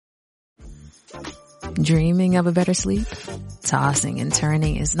Dreaming of a better sleep? Tossing and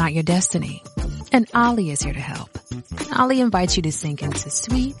turning is not your destiny. And Ollie is here to help. Ollie invites you to sink into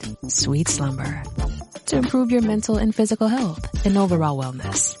sweet, sweet slumber to improve your mental and physical health and overall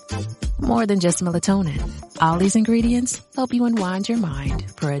wellness. More than just melatonin, Ollie's ingredients help you unwind your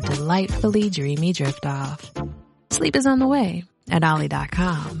mind for a delightfully dreamy drift off. Sleep is on the way at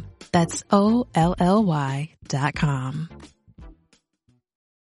Ollie.com. That's OLLY.com.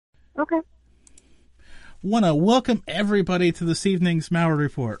 Okay. Want to welcome everybody to this evening's Malware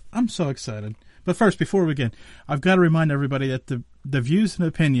Report. I'm so excited. But first, before we begin, I've got to remind everybody that the views and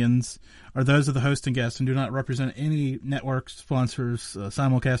opinions are those of the host and guests and do not represent any networks, sponsors,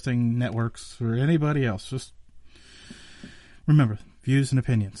 simulcasting networks, or anybody else. Just remember, views and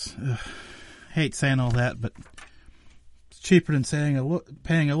opinions. Ugh. Hate saying all that, but it's cheaper than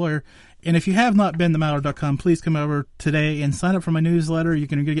paying a lawyer. And if you have not been to Malware.com, please come over today and sign up for my newsletter. You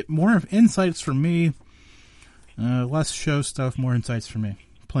can get more insights from me, less show stuff, more insights from me.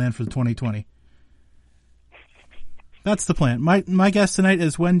 Plan for 2020. That's the plan. My guest tonight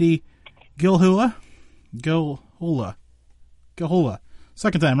is Wendy Gilhula. Gilhula.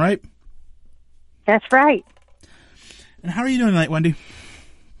 Second time, right? That's right. And how are you doing tonight, Wendy?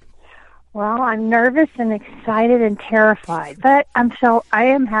 Well, I'm nervous and excited and terrified, but I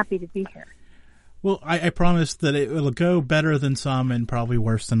am happy to be here. Well, I promise that it will go better than some and probably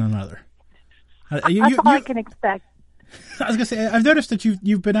worse than another. That's all I can expect. I was gonna say, I've noticed that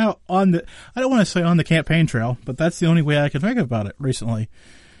you've been out on the, I don't want to say on the campaign trail, but that's the only way I can think about it recently.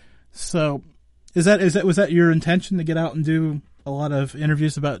 So, was that your intention to get out and do a lot of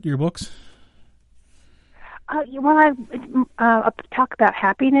interviews about your books? Well, I talk about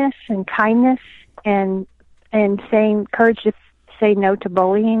happiness and kindness and saying courage to say no to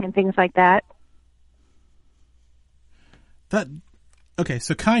bullying and things like that. Okay,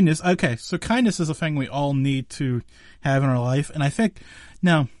 so kindness. Okay, so kindness is a thing we all need to have in our life, and I think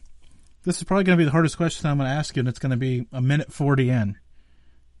now this is probably going to be the hardest question I'm going to ask you, and it's going to be a minute 40 in.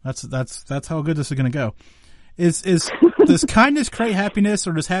 That's how good this is going to go. Does kindness create happiness,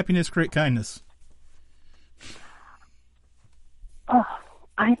 or does happiness create kindness? Oh,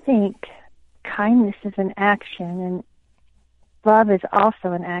 I think kindness is an action, and love is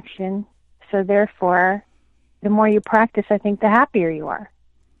also an action. So therefore, the more you practice, I think the happier you are.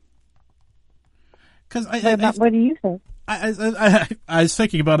 What do you think? I was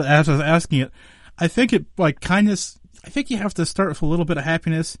thinking about it as I was asking it. I think kindness, I think you have to start with a little bit of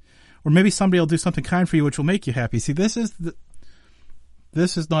happiness, or maybe somebody will do something kind for you which will make you happy. See, this is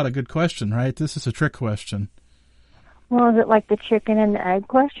not a good question, right? This is a trick question. Well, is it like the chicken and the egg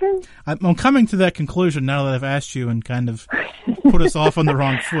question? I'm coming to that conclusion now that I've asked you and kind of put us off on the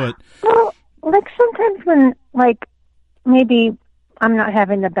wrong foot. Well, like sometimes when, maybe I'm not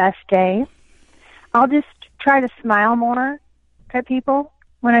having the best day, I'll just try to smile more at people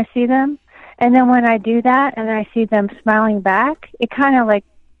when I see them. And then when I do that and I see them smiling back, it kind of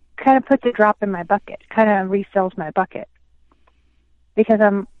puts a drop in my bucket, kind of refills my bucket. Because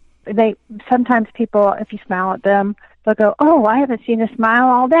sometimes people, if you smile at them, they'll go, "Oh, I haven't seen a smile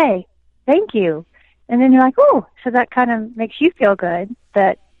all day. Thank you." And then you're like, "Oh," so that kind of makes you feel good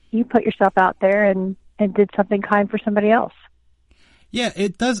that you put yourself out there and did something kind for somebody else. Yeah,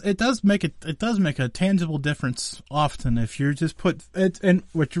 it does make a tangible difference often if you're just and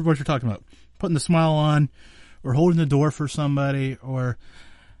what you're talking about, putting the smile on, or holding the door for somebody, or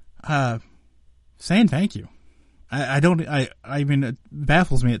saying thank you. I mean, it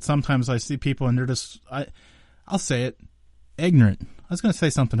baffles me that sometimes I see people and they're just, I'll say it, ignorant. I was going to say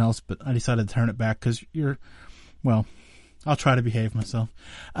something else, but I decided to turn it back because I'll try to behave myself.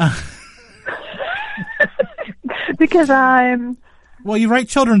 Because I'm... Well, you write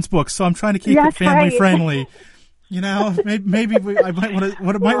children's books, so I'm trying to keep it family friendly. You know, maybe I might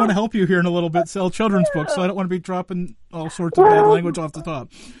want to help you here in a little bit, sell children's books, so I don't want to be dropping all sorts of bad language off the top.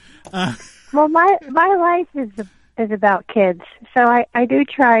 Well, my life is about kids, so I do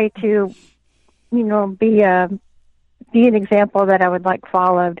try to, be an example that I would like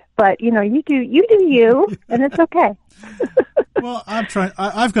followed. But you do you, and it's okay. Well, I'm trying.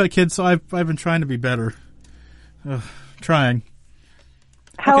 I've got kids, so I've been trying to be better. Trying.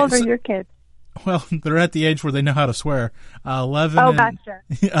 How old are your kids? Well, they're at the age where they know how to swear. 11. Gotcha.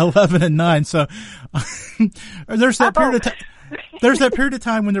 11 and 9. So there's that period of time. There's that period of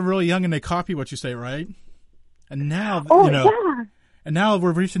time when they're really young and they copy what you say, right? And now, yeah. And now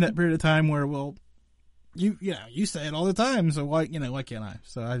we're reaching that period of time where, you say it all the time, so why can't I?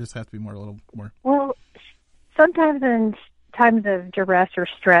 So I just have to be a little more. Well, sometimes in times of duress or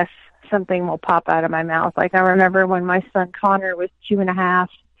stress, something will pop out of my mouth. Like I remember when my son Connor was 2.5,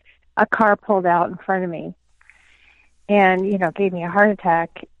 a car pulled out in front of me and, gave me a heart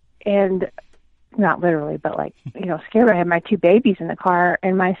attack. And not literally, but scared. I had my 2 babies in the car,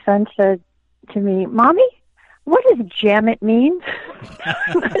 and my son said to me, "Mommy, what does jam it mean?"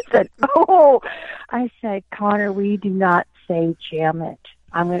 I said, "Connor, we do not say jam it.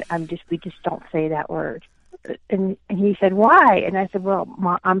 We just don't say that word." And he said, "Why?" And I said, "Well,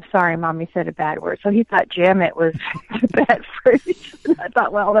 I'm sorry, Mommy said a bad word." So he thought jam it was a bad phrase. I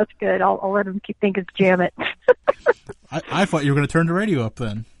thought, well, that's good. I'll let him keep thinking it's jam it. I thought you were going to turn the radio up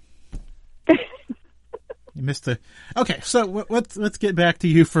then. You missed the... Okay, so let's get back to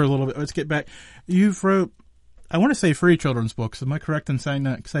you for a little bit. Let's get back. You've wrote, I want to say 3 children's books. Am I correct in saying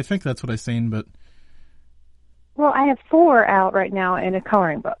that? Because I think that's what I've seen, but... Well, I have 4 out right now in a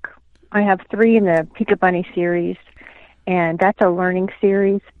coloring book. I have 3 in the Pika Bunny series, and that's a learning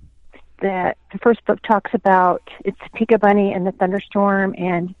series. That the first book talks about, it's Pika Bunny and the thunderstorm,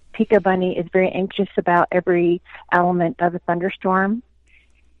 and Pika Bunny is very anxious about every element of a thunderstorm.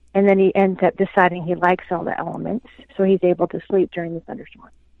 And then he ends up deciding he likes all the elements, so he's able to sleep during the thunderstorm.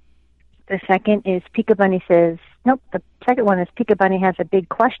 The second is Pika Bunny says, the second one is Pika Bunny has a big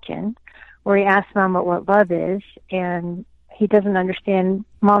question where he asks Mama what love is, and he doesn't understand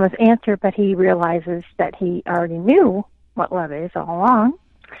Mama's answer, but he realizes that he already knew what love is all along.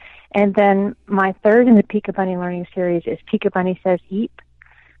 And then my third in the Pika Bunny learning series is Pika Bunny Says Eep,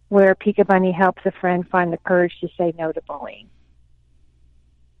 where Pika Bunny helps a friend find the courage to say no to bullying.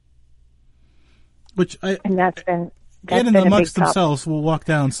 And amongst themselves, we'll walk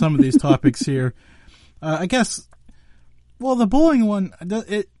down some of these topics here. I guess, well, the bullying one,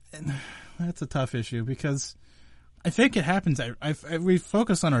 that's a tough issue because I think it happens. We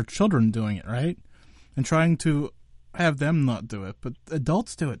focus on our children doing it, right? And trying to have them not do it. But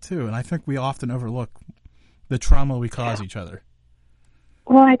adults do it too. And I think we often overlook the trauma we cause each other.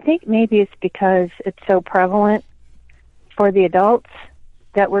 Well, I think maybe it's because it's so prevalent for the adults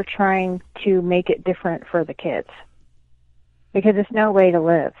that we're trying to make it different for the kids. Because it's no way to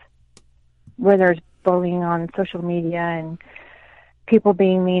live where there's bullying on social media and people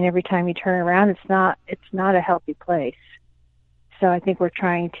being mean every time you turn around. It's not a healthy place. So I think we're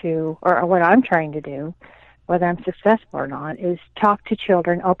trying to, or what I'm trying to do, whether I'm successful or not, is talk to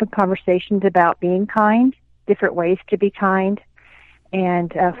children, open conversations about being kind, different ways to be kind,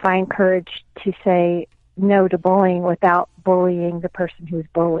 and find courage to say no to bullying without bullying the person who's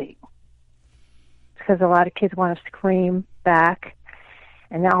bullying. Because a lot of kids want to scream back,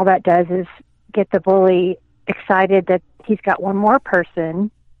 and all that does is get the bully excited that he's got one more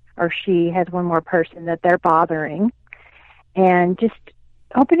person, or she has one more person that they're bothering. And just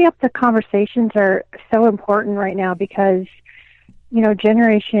opening up the conversations are so important right now because,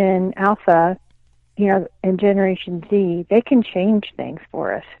 Generation Alpha, and Generation Z, they can change things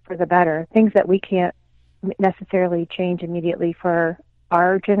for us for the better. Things that we can't necessarily change immediately for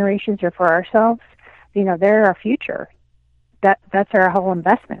our generations or for ourselves. They're our future. That's our whole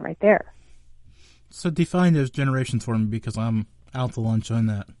investment right there. So define those generations for me because I'm out to lunch on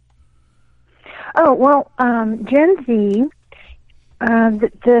that. Oh, well, Gen Z,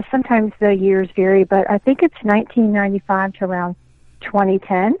 sometimes the years vary, but I think it's 1995 to around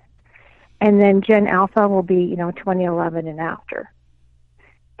 2010. And then Gen Alpha will be, 2011 and after.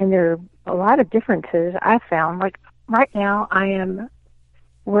 And there are a lot of differences I've found. Like right now I am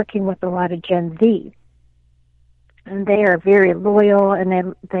working with a lot of Gen Z. And they are very loyal,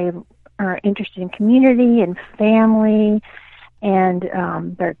 and they are interested in community and family and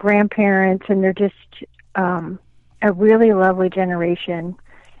their grandparents, and they're just a really lovely generation.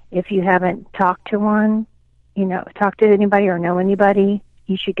 If you haven't talked to one, talked to anybody or know anybody,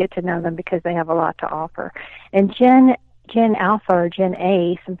 you should get to know them because they have a lot to offer. And Gen Alpha or Gen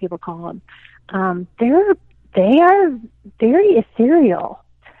A, some people call them, they are very ethereal.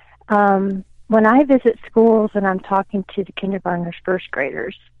 When I visit schools and I'm talking to the kindergartners, first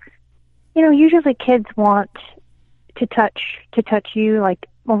graders, usually kids want to touch you like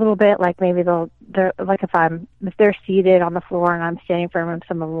a little bit, like maybe they're like if they're seated on the floor and I'm standing in front of them,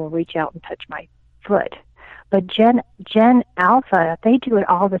 someone will reach out and touch my foot. But Gen Alpha, they do it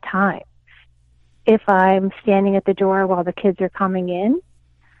all the time. If I'm standing at the door while the kids are coming in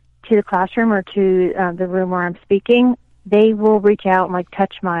to the classroom or to the room where I'm speaking, they will reach out and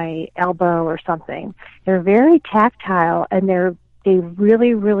touch my elbow or something. They're very tactile, and they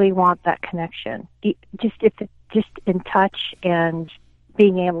really, really want that connection. Just in touch and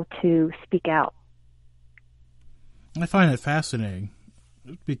being able to speak out. I find it fascinating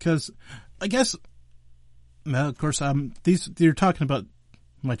because I guess, of course, you're talking about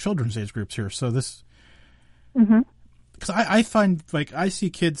my children's age groups here, so this because I find, like, I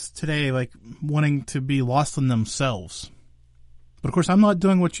see kids today, like, wanting to be lost in themselves. But, of course, I'm not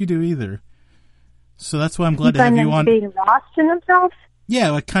doing what you do either. So that's why I'm glad to have you on. Being lost in themselves?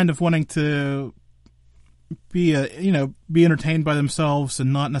 Yeah, like, kind of wanting to be, be entertained by themselves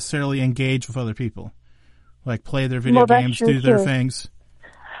and not necessarily engage with other people. Like, play their video games, do their things.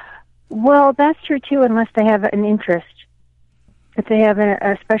 Well, that's true, too, unless they have an interest. If they have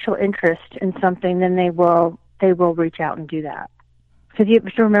a special interest in something, then they will reach out and do that. Because you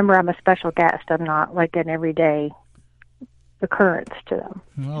have to remember, I'm a special guest. I'm not like an everyday occurrence to them.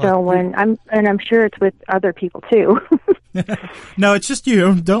 Well, so I'm sure it's with other people too. No, it's just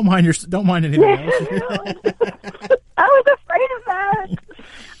you. Don't mind anything else. I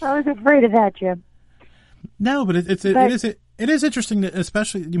was afraid of that, Jim. No, but it is interesting that,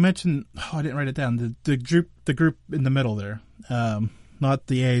 especially you mentioned. Oh, I didn't write it down. The group in the middle there, not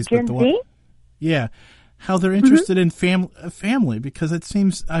the A's, Gen but the Z? one. Yeah, how they're interested in family, because it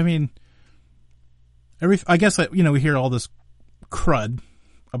seems. I mean, I guess we hear all this crud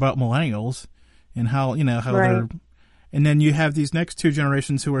about millennials and how how right. they're, and then you have these next two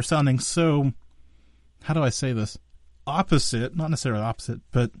generations who are sounding so. How do I say this? Opposite, not necessarily opposite,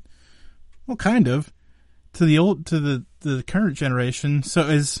 but well, kind of. To the current generation. So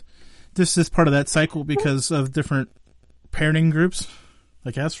is this part of that cycle because of different parenting groups,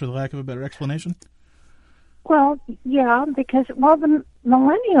 I guess, for the lack of a better explanation? Well, yeah, because the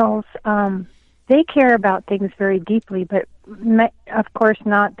millennials, they care about things very deeply, but of course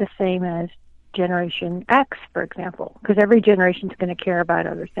not the same as Generation X, for example, because every generation is going to care about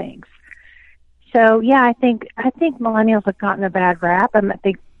other things. So yeah, I think millennials have gotten a bad rap, and I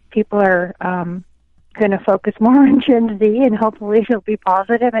think people are going to focus more on Gen Z, and hopefully it'll be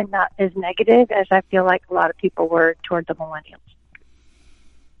positive and not as negative as I feel like a lot of people were toward the millennials.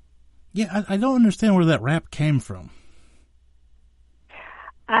 Yeah, I don't understand where that rap came from.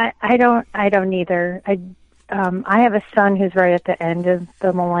 I don't either. I have a son who's right at the end of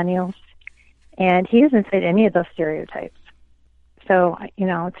the millennials, and he doesn't fit any of those stereotypes. So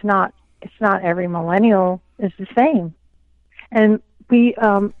it's not every millennial is the same, and we.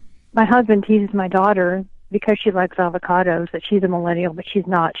 My husband teases my daughter because she likes avocados that she's a millennial, but she's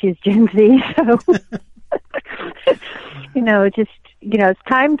not. She's Gen Z. So, it's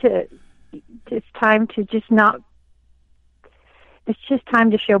time to just not. It's just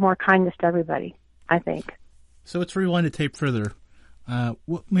time to show more kindness to everybody, I think. So let's rewind the tape further.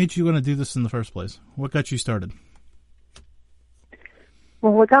 What made you want to do this in the first place? What got you started?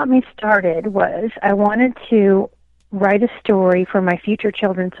 Well, what got me started was I wanted to write a story for my future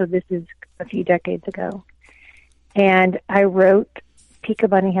children, so this is a few decades ago. And I wrote Pika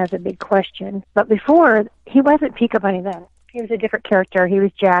Bunny Has a Big Question. But before, he wasn't Pika Bunny then. He was a different character. He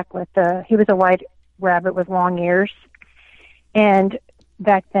was Jack he was a white rabbit with long ears. And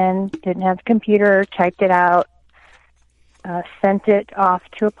back then, didn't have a computer, typed it out, sent it off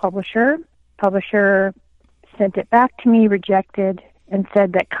to a publisher. Publisher sent it back to me, rejected, and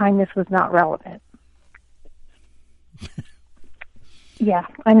said that kindness was not relevant. Yeah,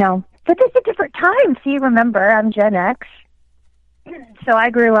 I know. But it's a different time. See, remember, I'm Gen X. So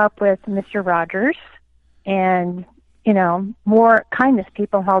I grew up with Mr. Rogers and, more kindness.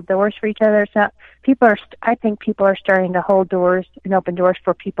 People held doors for each other. So I think people are starting to hold doors and open doors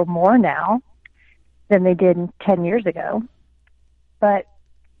for people more now than they did 10 years ago. But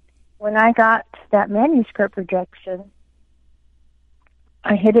when I got that manuscript rejection,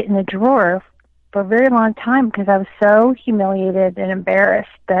 I hid it in a drawer for a very long time because I was so humiliated and embarrassed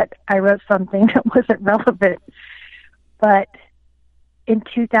that I wrote something that wasn't relevant. But in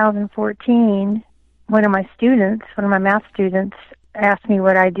 2014, one of my math students, asked me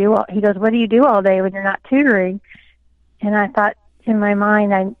what I do. He goes, "What do you do all day when you're not tutoring?" And I thought in my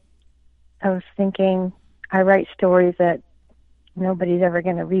mind, I was thinking, I write stories that nobody's ever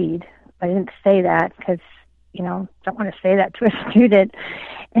going to read. I didn't say that because, don't want to say that to a student.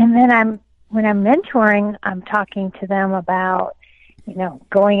 And then when I'm mentoring, I'm talking to them about,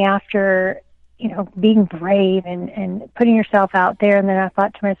 going after, being brave and putting yourself out there. And then I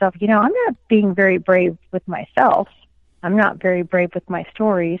thought to myself, I'm not being very brave with myself. I'm not very brave with my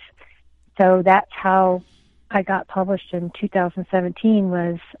stories. So that's how I got published in 2017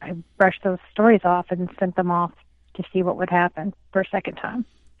 was I brushed those stories off and sent them off to see what would happen for a second time.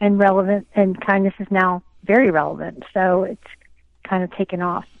 And relevant and kindness is now very relevant. So it's kind of taken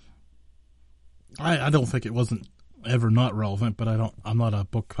off. I don't think it wasn't ever not relevant, but I'm not a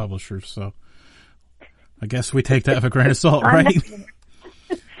book publisher, so I guess we take that with a grain of salt, right?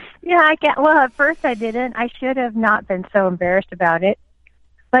 Yeah, well, at first I didn't. I should have not been so embarrassed about it.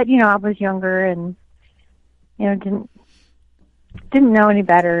 But, I was younger and, didn't didn't know any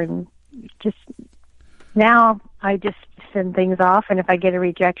better, and just now I just send things off, and if I get a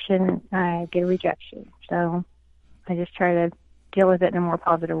rejection, I get a rejection. So I just try to deal with it in a more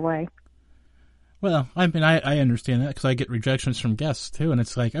positive way. Well, I mean, I understand that because I get rejections from guests too, and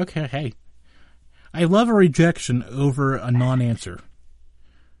it's like, okay, hey, I love a rejection over a non-answer.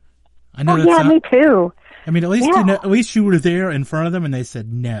 I know that's me too. I mean, at least at least you were there in front of them and they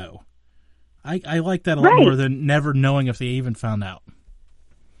said no. I like that a lot more than never knowing if they even found out.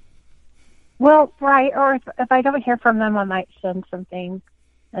 Well, right, or if I don't hear from them, I might send something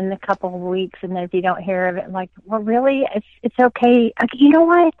in a couple of weeks, and then if you don't hear of it, I'm like, well, really, it's okay. You know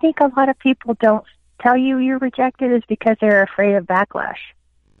why I think a lot of people don't tell you you're rejected is because they're afraid of backlash.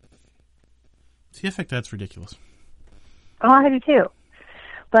 See, I think that's ridiculous. Oh, I do too.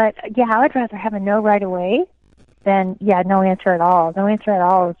 But, yeah, I would rather have a no right away than, no answer at all. No answer at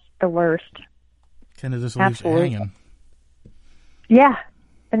all is the worst. Kind of just leaves you hanging. Yeah,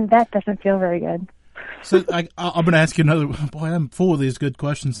 and that doesn't feel very good. So I'm going to ask you another. Boy, I'm full of these good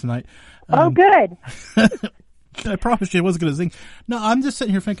questions tonight. Good. I promised you I wasn't going to sing. No, I'm just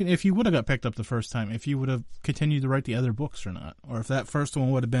sitting here thinking if you would have got picked up the first time, if you would have continued to write the other books or not, or if that first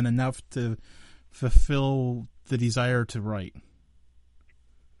one would have been enough to fulfill the desire to write.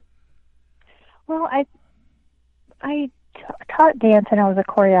 Well, I taught dance, and I was a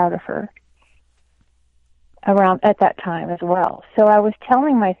choreographer around at that time as well. So I was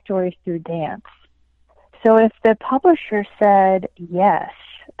telling my stories through dance. So if the publisher said yes,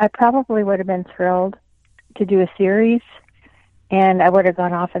 I probably would have been thrilled to do a series, and I would have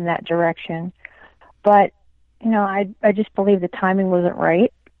gone off in that direction. But, I just believe the timing wasn't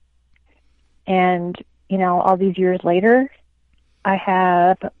right. And, all these years later, I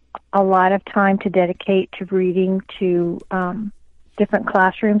have a lot of time to dedicate to reading to different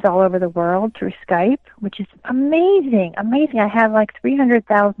classrooms all over the world through Skype, which is amazing. I have like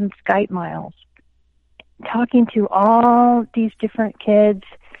 300,000 Skype miles talking to all these different kids,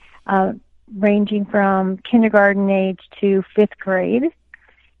 ranging from kindergarten age to 5th grade,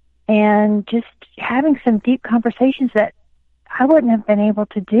 and just having some deep conversations that I wouldn't have been able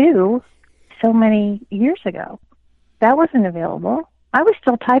to do so many years ago. That wasn't available. I was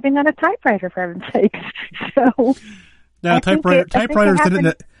still typing on a typewriter, for heaven's sakes. So, no,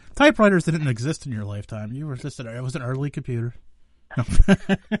 typewriters didn't exist in your lifetime. You were just it was an early computer.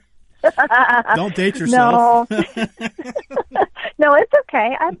 Don't date yourself. No, no, it's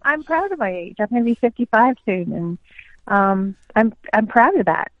okay. I'm proud of my age. I'm going to be 55 soon, and I'm proud of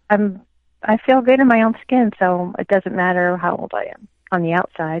that. I feel good in my own skin, so it doesn't matter how old I am on the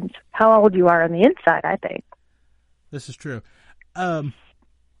outside. It's how old you are on the inside, I think. This is true. I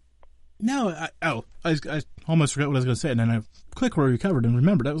almost forgot what I was going to say, and then I quickly recovered and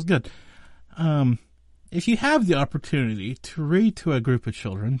remembered. That was good. If you have the opportunity to read to a group of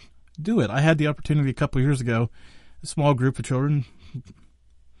children, do it. I had the opportunity a couple of years ago, a small group of children,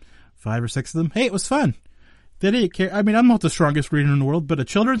 5 or 6 of them. Hey, it was fun. They didn't care. I mean, I'm not the strongest reader in the world, but a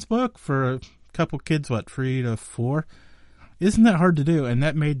children's book for a couple kids, 3 to 4, isn't that hard to do? And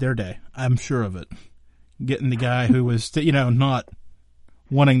that made their day. I'm sure of it. Getting the guy who was, not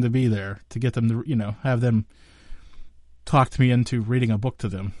wanting to be there to get them to, have them talk to me into reading a book to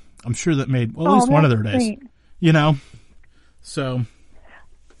them. I'm sure that made at least one of their days. Great. So.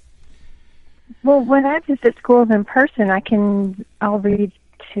 Well, when I visit schools in person, I'll read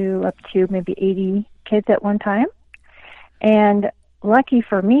to up to maybe 80 kids at one time. And lucky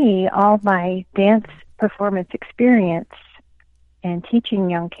for me, all my dance performance experience and teaching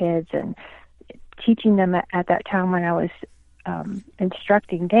young kids and teaching them at that time when I was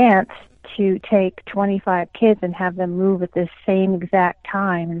instructing dance to take 25 kids and have them move at the same exact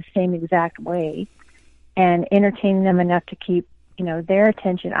time in the same exact way and entertaining them enough to keep, their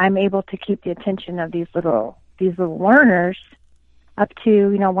attention. I'm able to keep the attention of these little learners up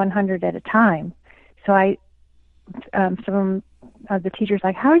to, 100 at a time. So some of the teachers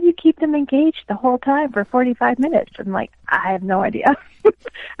like, how do you keep them engaged the whole time for 45 minutes? I'm like, I have no idea.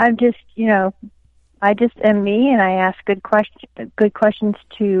 I'm just, I just am me, and I ask good questions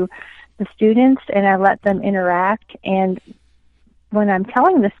to the students, and I let them interact. And when I'm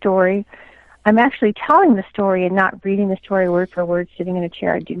telling the story, I'm actually telling the story and not reading the story word for word, sitting in a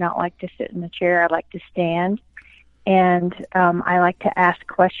chair. I do not like to sit in the chair. I like to stand. And I like to ask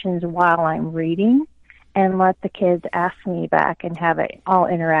questions while I'm reading and let the kids ask me back and have it all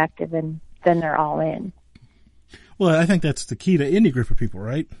interactive, and then they're all in. Well, I think that's the key to any group of people,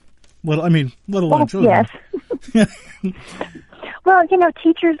 right? Let alone children. Yes. Well,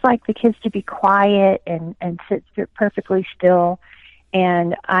 teachers like the kids to be quiet and sit perfectly still.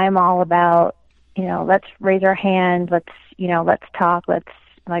 And I'm all about, let's raise our hand. Let's, let's talk.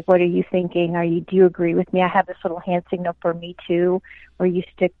 Like, what are you thinking? Do you agree with me? I have this little hand signal for me too, where you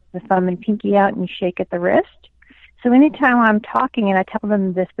stick the thumb and pinky out and you shake at the wrist. So anytime I'm talking, and I tell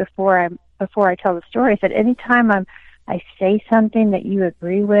them this before I tell the story, I said anytime I say something that you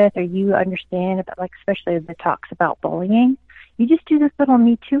agree with or you understand about, like especially the talks about bullying, you just do this little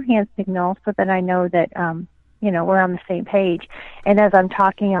me too hand signal so that I know that we're on the same page. And as I'm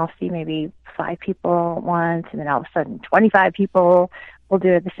talking, I'll see maybe 5 people at once, and then all of a sudden 25 people will do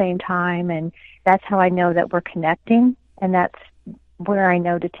it at the same time, and that's how I know that we're connecting, and that's where I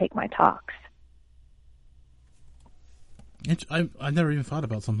know to take my talks. I never even thought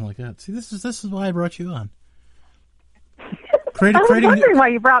about something like that. See, this is why I brought you on. I was wondering why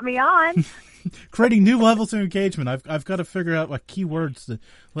you brought me on. Creating new levels of engagement. I've got to figure out what key words to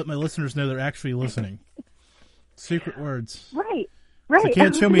let my listeners know they're actually listening. Secret words. Right. So you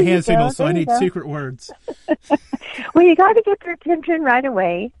can't show me hand signals, so I need secret words. Well, you got to get their attention right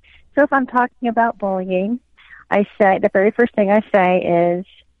away. So if I'm talking about bullying, I say, the very first thing I say is,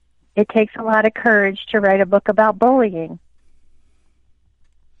 it takes a lot of courage to write a book about bullying.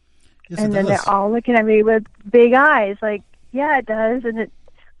 Yes, and then they're all looking at me with big eyes, like, yeah, it does. And it's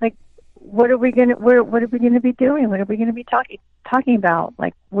like, what are we gonna be doing? What are we gonna be talking about?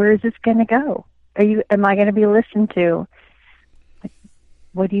 Like, where is this gonna go? Am I gonna be listened to? Like,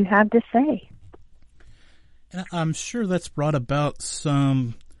 what do you have to say? And I'm sure that's brought about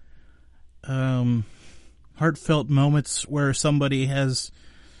some heartfelt moments where somebody has,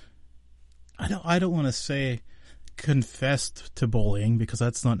 I don't want to say confessed to bullying, because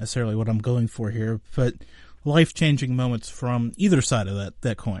that's not necessarily what I'm going for here, but life-changing moments from either side of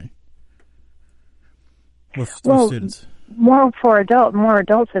that coin with students. More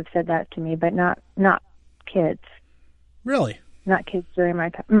adults have said that to me, but not kids. Really? Not kids during my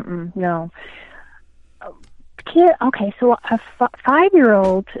time. No. Okay, so a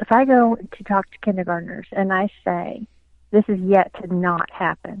 5-year-old, if I go to talk to kindergartners and I say, this is yet to not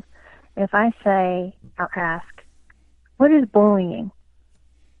happen. If I say or ask, what is bullying?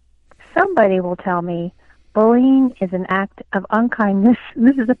 Somebody will tell me bullying is an act of unkindness.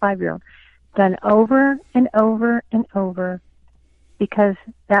 This is a 5-year-old. Done over and over and over because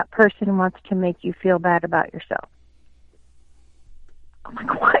that person wants to make you feel bad about yourself. I'm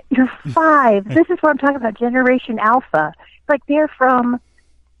like, what? You're 5. This is what I'm talking about, Generation Alpha. It's like they're from,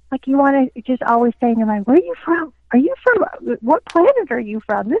 like, you want to just always say in your mind, where are you from? Are you from, what planet are you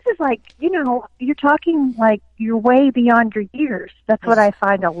from? This is like, you're talking like you're way beyond your years. That's what I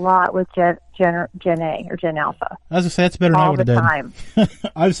find a lot with Gen A or Gen Alpha. I was going to say, that's better than I would have done.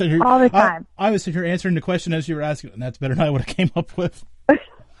 All the time. I was sitting here answering the question as you were asking, and that's better than I would have came up with.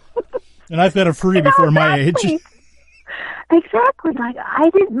 And I've got a free before my age. Exactly. Like,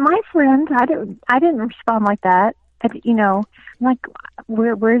 my friends, I didn't respond like that. Like,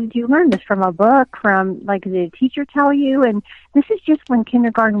 where did you learn this? From a book? From, like, did a teacher tell you? And this is just when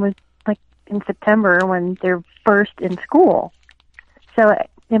kindergarten was, like, in September, when they're first in school. So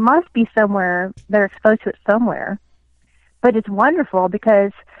it must be somewhere, they're exposed to it somewhere. But it's wonderful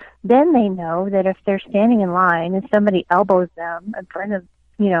because then they know that if they're standing in line and somebody elbows them in front of,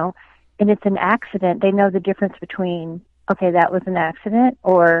 and it's an accident, they know the difference between, okay, that was an accident,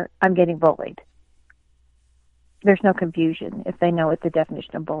 or I'm getting bullied. There's no confusion if they know what the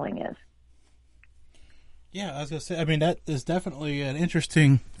definition of bullying is. Yeah, I was going to say, I mean, that is definitely an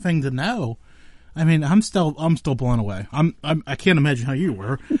interesting thing to know. I mean, I'm still blown away. I can't imagine how you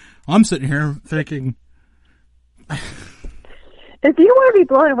were. I'm sitting here thinking. If you want to be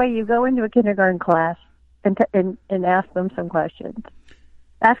blown away, you go into a kindergarten class and ask them some questions.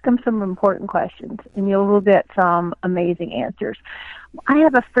 Ask them some important questions, and you'll get some amazing answers. I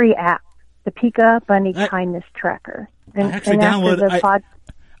have a free app, the Pika Bunny Kindness Tracker. And, I actually downloaded it. I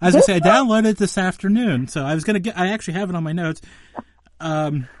was going to say, I downloaded it this afternoon, so I actually have it on my notes.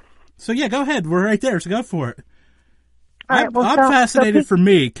 So yeah, go ahead. We're right there, so go for it. All right, I'm fascinated for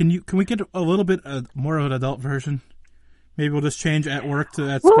me. Can we get a little bit more of an adult version? Maybe we'll just change at work to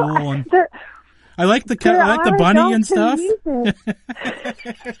at school. And I like the bunny and stuff.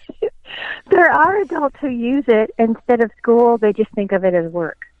 There are adults who use it instead of school. They just think of it as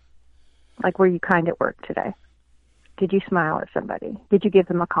work. Like, were you kind at work today? Did you smile at somebody? Did you give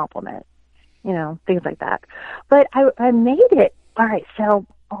them a compliment? Things like that. But I made it. All right, so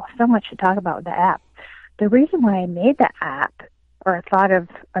much to talk about with the app. The reason why I made the app, or I thought of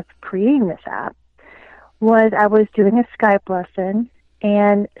creating this app, was I was doing a Skype lesson,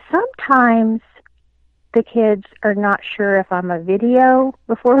 and sometimes the kids are not sure if I'm a video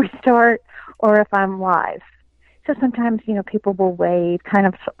before we start or if I'm live. So sometimes, people will wave kind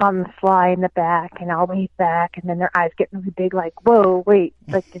of on the fly in the back, and I'll wave back, and then their eyes get really big, like, whoa, wait,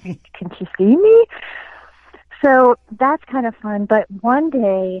 like, can she see me? So that's kind of fun. But one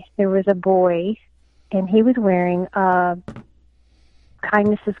day there was a boy, and he was wearing a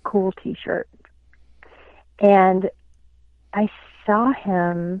Kindness is Cool t-shirt. And I saw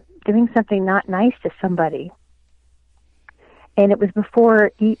him doing something not nice to somebody. And it was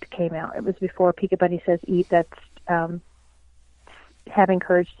before EAT came out. It was before Pika Bunny Says EAT. That's having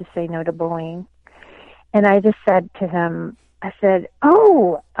courage to say no to bullying. And I just said to him, I said,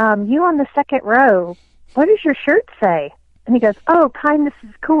 "Oh, you on the second row, what does your shirt say?" And he goes, "Oh, kindness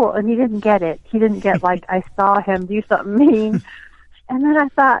is cool." And he didn't get it. He didn't get, like, I saw him do something mean. And then I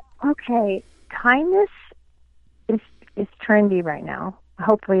thought, okay, kindness is trendy right now.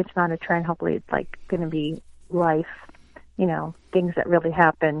 Hopefully it's not a trend. Hopefully it's, like, going to be life, things that really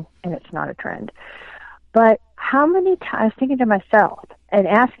happen, and it's not a trend. But how many times, I was thinking to myself and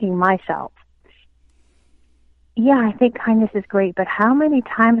asking myself, yeah, I think kindness is great, but how many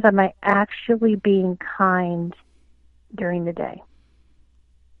times am I actually being kind during the day?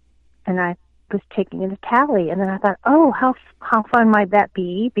 And I was taking a tally, and then I thought, oh, how fun might that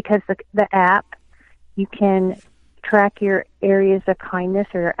be? Because the app, you can track your areas of kindness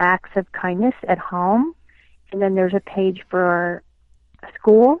or your acts of kindness at home, and then there's a page for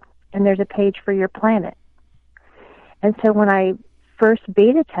school, and there's a page for your planet. And so when I first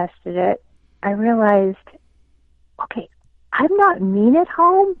beta tested it, I realized, okay, I'm not mean at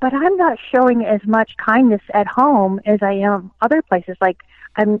home, but I'm not showing as much kindness at home as I am other places. Like,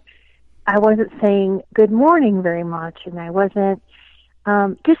 I wasn't saying good morning very much, and I wasn't,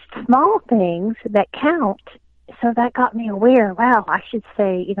 just small things that count. So that got me aware, wow, I should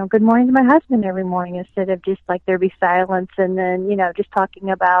say, good morning to my husband every morning instead of just, like, there be silence and then, just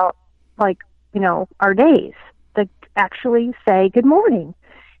talking about, like, our days. To actually say good morning,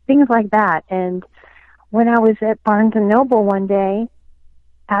 things like that. And when I was at Barnes & Noble one day,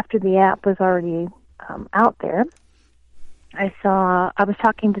 after the app was already out there, I was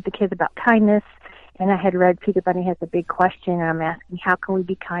talking to the kids about kindness, and I had read Pika Bunny Has a Big Question, and I'm asking, how can we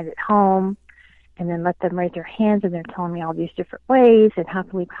be kind at home? And then let them raise their hands, and they're telling me all these different ways, and how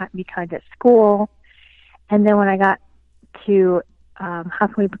can we be kind at school? And then when I got to how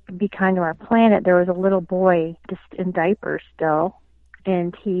can we be kind to our planet, there was a little boy just in diapers still,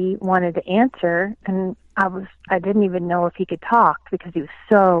 and he wanted to answer, and I didn't even know if he could talk because he was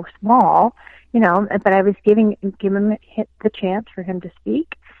so small, but I was giving him the chance for him to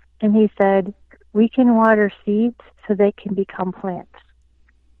speak, and he said, "We can water seeds so they can become plants."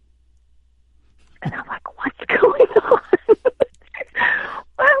 And I'm like, what's going on?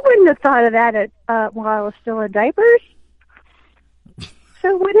 I wouldn't have thought of that while I was still in diapers.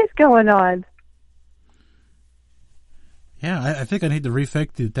 So what is going on? Yeah, I think I need to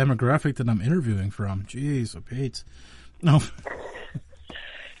refake the demographic that I'm interviewing from. Jeez, oh, Pete. No.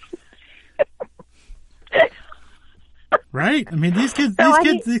 Right? I mean, these kids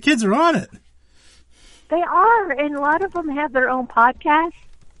are on it. They are, and a lot of them have their own podcasts,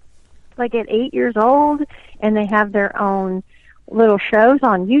 like at 8 years old, and they have their own little shows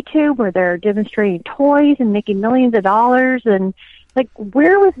on YouTube where they're demonstrating toys and making millions of dollars. And, like,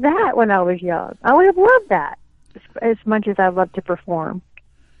 where was that when I was young? I would have loved that as much as I love to perform.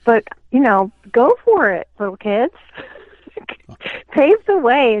 But, go for it, little kids. Pave the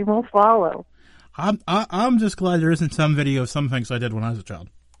way and we'll follow. I'm just glad there isn't some video of some things I did when I was a child.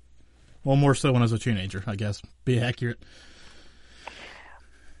 Well, more so when I was a teenager, I guess. Be accurate.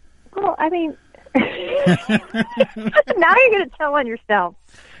 Well, I mean, now you're going to tell on yourself.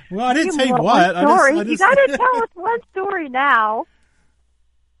 Well, I didn't say what. Story. You got to tell us one story now.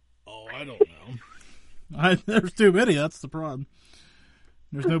 Oh, I don't know. There's too many. That's the problem.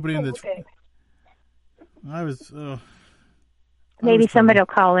 There's nobody in the. Okay. I was. Maybe somebody will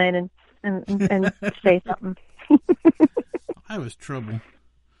call in and say something. I was trouble.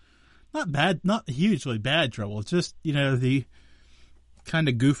 Not bad, not hugely bad trouble. It's just, the kind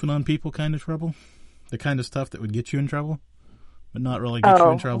of goofing on people kind of trouble. The kind of stuff that would get you in trouble, but not really get you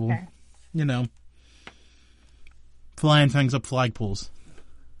in trouble. Okay. Flying things up flagpoles.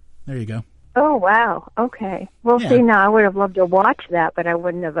 There you go. Oh, wow. Okay. Well, see, now I would have loved to watch that, but I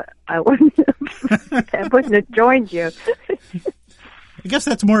wouldn't have joined you. I guess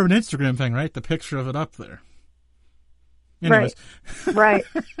that's more of an Instagram thing, right? The picture of it up there. Anyways. Right.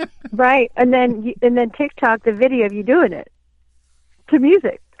 And then TikTok, the video of you doing it to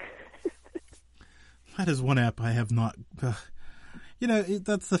music. That is one app I have not.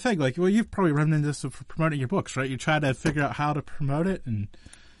 That's the thing. Like, well, you've probably run into this for promoting your books, right? You try to figure out how to promote it, and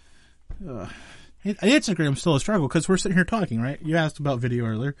Instagram's still a struggle because we're sitting here talking, right? You asked about video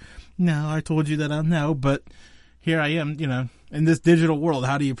earlier. No, I told you that I know, but here I am, in this digital world.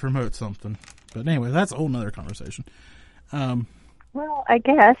 How do you promote something? But anyway, that's a whole nother conversation. Well, I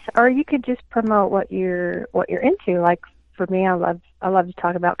guess, or you could just promote what you're into. Like for me, I love to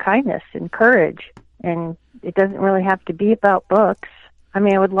talk about kindness and courage, and it doesn't really have to be about books. I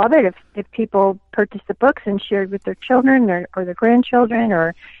mean, I would love it if people purchased the books and shared with their children or their grandchildren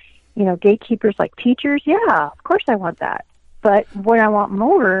or, gatekeepers like teachers. Yeah, of course I want that. But what I want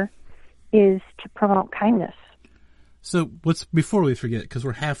more is to promote kindness. So before we forget, because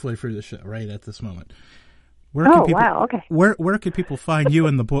we're halfway through the show right at this moment. Wow, okay. Where could people find you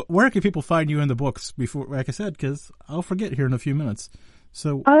in the book? Where could people find you in the books before, like I said, because I'll forget here in a few minutes.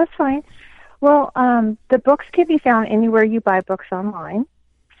 So. Oh, that's fine. Well, the books can be found anywhere you buy books online.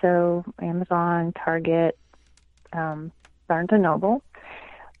 So Amazon, Target, Barnes & Noble.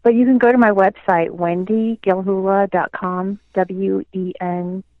 But you can go to my website, wendygilhula.com,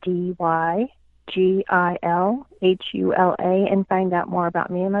 WendyGilhula, and find out more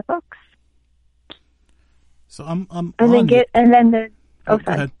about me and my books. So I'm and on then get, and then the, go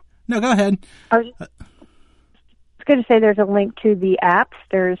ahead. No, go ahead. I was going to say there's a link to the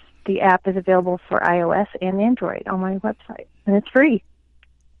apps. The app is available for iOS and Android on my website, and it's free.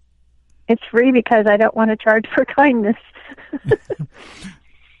 It's free because I don't want to charge for kindness.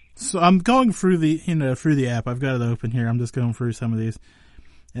 So I'm going through the app. I've got it open here. I'm just going through some of these,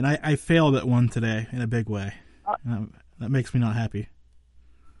 and I failed at one today in a big way. That makes me not happy.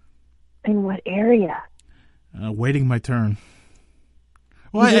 In what area? Waiting my turn.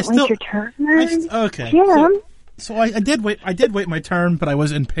 Well, I still your turn. Okay. Yeah. So I did wait. I did wait my turn, but I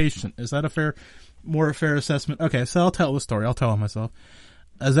was impatient. Is that a fair assessment? Okay, so I'll tell the story. I'll tell it myself.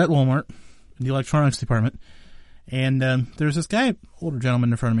 I was at Walmart in the electronics department, and there's this guy, older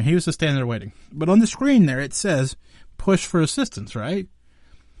gentleman in front of me. He was just standing there waiting, but on the screen there it says "push for assistance," right?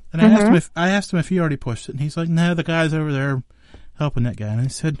 And I asked him if he already pushed it, and he's like, "No, the guy's over there helping that guy." And I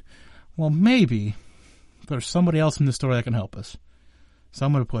said, "Well, maybe there's somebody else in the store that can help us, so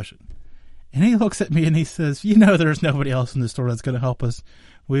I'm going to push it." And he looks at me and he says, there's nobody else in the store that's going to help us.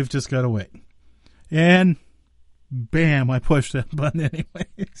 We've just got to wait. And bam, I pushed that button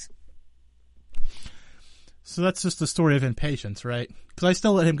anyways. So that's just a story of impatience, right? Because I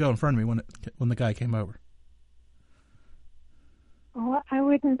still let him go in front of me when the guy came over. Well, I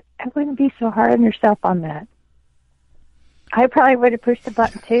wouldn't be so hard on yourself on that. I probably would have pushed the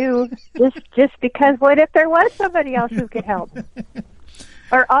button too, just because what if there was somebody else who could help?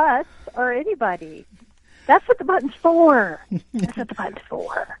 Or us, or anybody. That's what the button's for. That's what the button's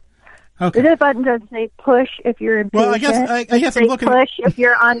for. Okay. The button doesn't say push if you're impatient. Well, I guess I'm looking push if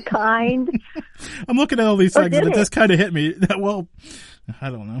you're unkind. I'm looking at all these things, and it just kind of hit me. Well,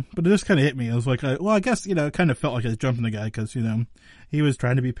 I don't know, but it just kind of hit me. I was like, I guess it kind of felt like I was jumping the guy because he was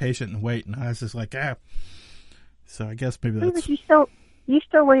trying to be patient and wait, and I was just like, ah. So I guess maybe that's. But you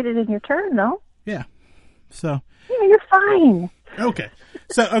still waited in your turn, though. Yeah. So. Yeah, you're fine. Okay.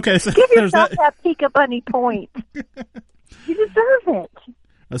 So give yourself that Pika Bunny point. You deserve it.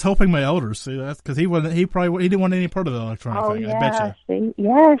 I was hoping my elders see that because he didn't want any part of the electronic thing. Yeah, I bet you.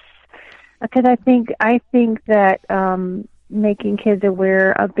 Yes, because I think that making kids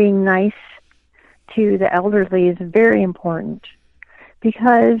aware of being nice to the elderly is very important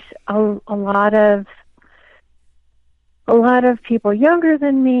because a lot of people younger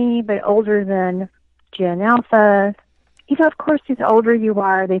than me but older than Gen Alpha. Of course, the older you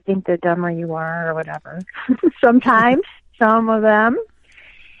are, they think the dumber you are or whatever. Sometimes, some of them.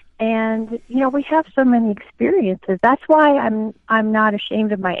 And, we have so many experiences. That's why I'm not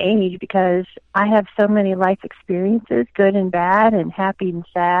ashamed of my age because I have so many life experiences, good and bad and happy and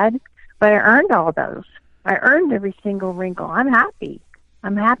sad. But I earned all those. I earned every single wrinkle. I'm happy.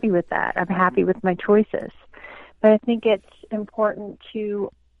 I'm happy with that. I'm happy with my choices. But I think it's important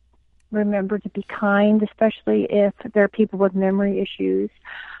to remember to be kind, especially if there are people with memory issues.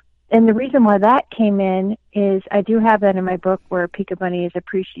 And the reason why that came in is I do have that in my book where Pika Bunny is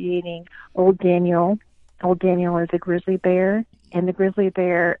appreciating Old Daniel. Old Daniel is a grizzly bear, and the grizzly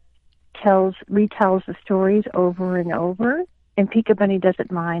bear retells the stories over and over. And Pika Bunny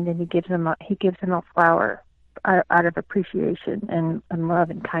doesn't mind, and he gives him a flower out of appreciation and love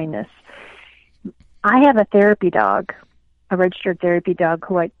and kindness. I have a therapy dog, a registered therapy dog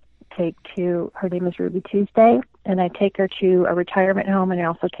who I take to, her name is Ruby Tuesday, and I take her to a retirement home and I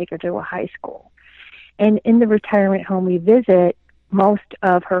also take her to a high school. And in the retirement home we visit, most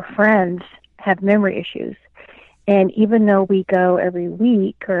of her friends have memory issues. And even though we go every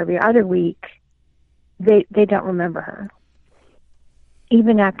week or every other week, they don't remember her,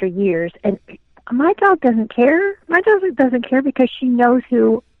 even after years. And my dog doesn't care. My dog doesn't care because she knows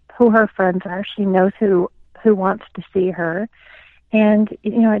who her friends are. She knows who wants to see her. And,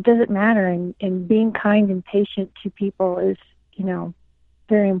 it doesn't matter. And being kind and patient to people is,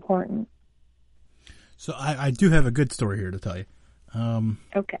 very important. So I do have a good story here to tell you.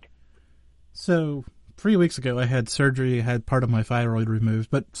 Okay. So 3 weeks ago, I had surgery. I had part of my thyroid removed.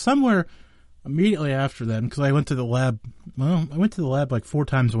 But somewhere immediately after that, because I went to the lab, like 4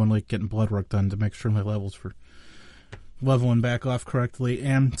 times 1 week getting blood work done to make sure my levels were leveling back off correctly.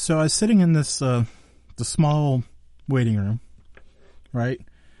 And so I was sitting in this the small waiting room, right?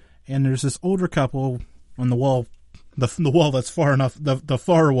 And there's this older couple on the wall, the wall that's far enough, the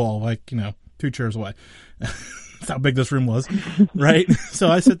far wall, like, 2 chairs away. That's how big this room was, right? So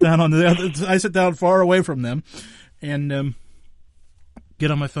I sit down I sit down far away from them and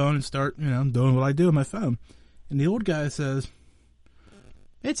get on my phone and start, doing what I do on my phone. And the old guy says,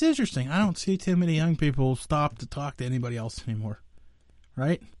 "It's interesting. I don't see too many young people stop to talk to anybody else anymore."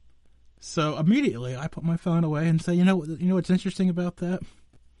 Right? So immediately I put my phone away and say, you know what's interesting about that?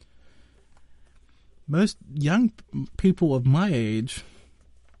 Most young people of my age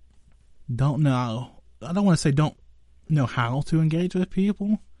don't know, I don't want to say don't know how to engage with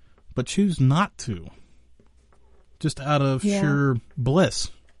people, but choose not to. Just out of sheer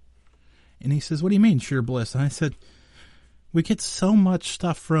bliss. And he says, "What do you mean, sheer bliss?" And I said, we get so much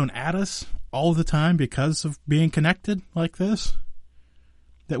stuff thrown at us all the time because of being connected like this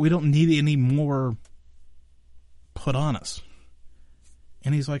that we don't need any more put on us.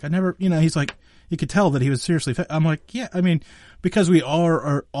 And he's like, he's like, you could tell that he was seriously, I'm like, yeah, I mean, because we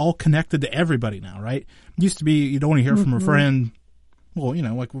are all connected to everybody now, right? It used to be, you'd only hear from a friend, well,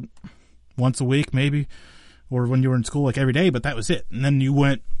 like once a week maybe, or when you were in school, like every day, but that was it. And then you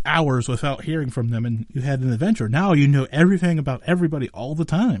went hours without hearing from them and you had an adventure. Now you know everything about everybody all the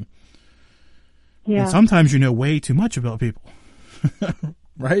time. Yeah. And sometimes you know way too much about people.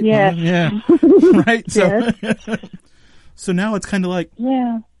 Right? Yeah. Yeah. Right? So, so now it's kind of like,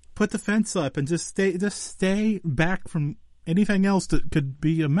 put the fence up and just stay back from anything else that could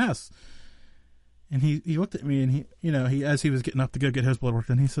be a mess. And he looked at me and he as he was getting up to go get his blood work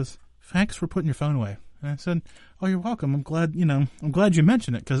done, he says, "Thanks for putting your phone away." And I said, "Oh, you're welcome. I'm glad you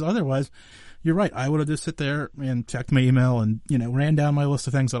mentioned it, because otherwise, you're right. I would have just sit there and checked my email and, ran down my list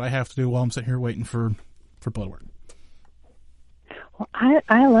of things that I have to do while I'm sitting here waiting for blood work." Well,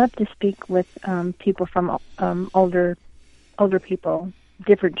 I love to speak with people from older people,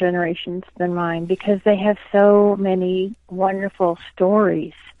 different generations than mine, because they have so many wonderful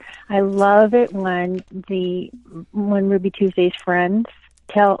stories. I love it when Ruby Tuesday's friends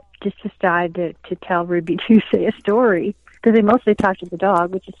decide to tell Ruby Tuesday a story, because they mostly talk to the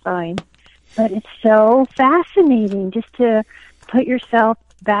dog, which is fine. But it's so fascinating just to put yourself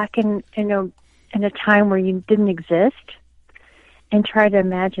back in a time where you didn't exist and try to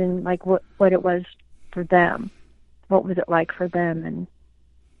imagine like what it was for them. What was it like for them?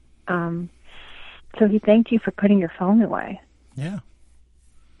 And so he thanked you for putting your phone away. Yeah.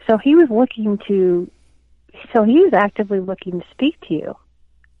 So he was actively looking to speak to you.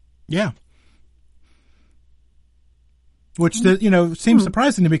 Yeah. Which, seems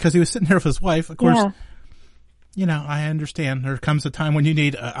surprising to me, because he was sitting there with his wife. Of course, I understand there comes a time when you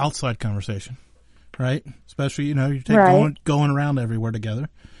need an outside conversation, right? Especially, you take going around everywhere together.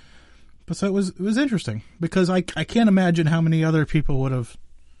 But so it was interesting, because I can't imagine how many other people would have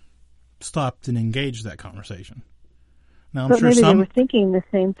stopped and engaged that conversation. Now, I'm sure maybe some they were thinking the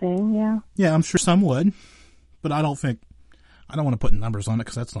same thing, yeah. Yeah, I'm sure some would, but I don't want to put numbers on it,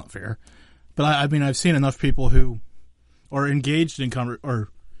 because that's not fair. But I've seen enough people who are engaged in or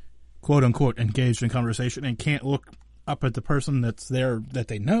quote unquote engaged in conversation and can't look up at the person that's there that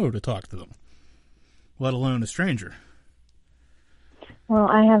they know to talk to them, let alone a stranger. Well,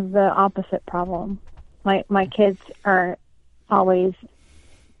 I have the opposite problem. My kids are always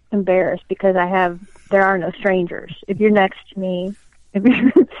embarrassed because there are no strangers. If you're next to me, if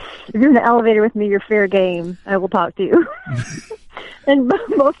you're in the elevator with me, you're fair game. I will talk to you. And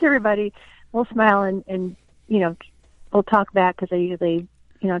most everybody will smile and will talk back, because I usually,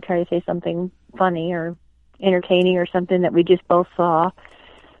 try to say something funny or entertaining or something that we just both saw,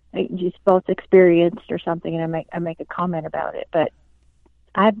 just both experienced or something, and I make a comment about it. But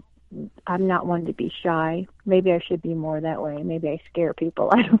I'm not one to be shy. Maybe I should be more that way. Maybe I scare people.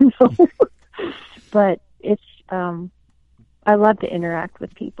 I don't know. But it's I love to interact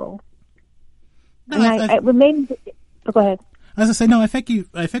with people. No, go ahead. As I say, no, I think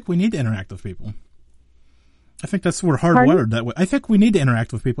we need to interact with people. I think we're hardwired that way. I think we need to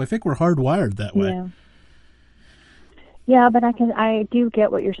interact with people. I think we're hardwired that way. Yeah, but I do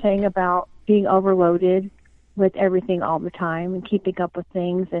get what you're saying about being overloaded with everything all the time and keeping up with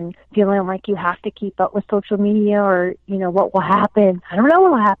things and feeling like you have to keep up with social media or, what will happen. I don't know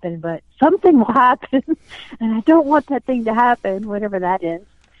what will happen, but something will happen. And I don't want that thing to happen, whatever that is.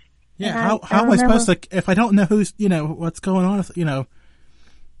 Yeah, how am I supposed to, if I don't know who's, what's going on,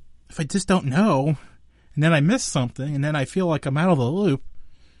 if I just don't know, and then I miss something, and then I feel like I'm out of the loop,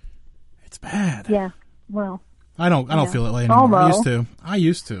 it's bad. Yeah, well. I don't feel that way anymore. I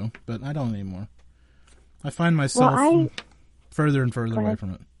used to, but I don't anymore. I find myself further and further away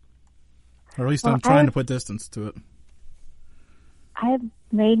from it. Or at least I'm trying to put distance to it. I've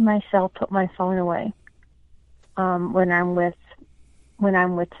made myself put my phone away when I'm with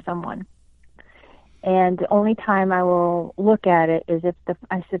someone. And the only time I will look at it is if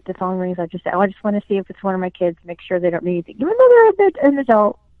the phone rings, I just say, I just want to see if it's one of my kids, make sure they don't need anything. Even though they're an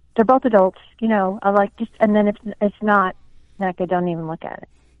adult, they're both adults, I like and then if it's not, I don't even look at it.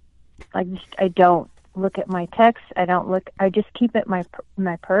 I don't look at my texts. I just keep it in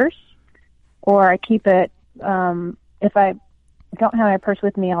my purse, or I keep it, if I don't have my purse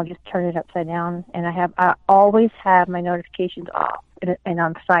with me, I'll just turn it upside down, and I always have my notifications off and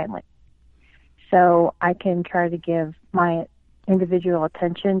on silent. So I can try to give my individual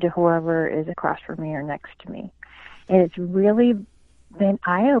attention to whoever is across from me or next to me. And it's really been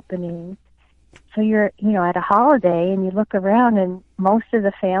eye-opening. So you're, at a holiday and you look around and most of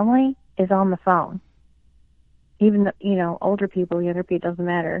the family is on the phone. Even, older people, younger people, it doesn't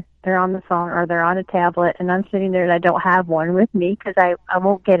matter. They're on the phone or they're on a tablet, and I'm sitting there and I don't have one with me because I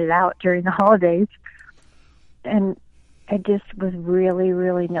won't get it out during the holidays. And I just was really,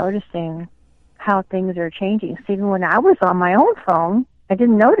 really noticing how things are changing. So even when I was on my own phone, I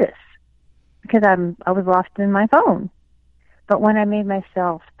didn't notice because I was lost in my phone. But when I made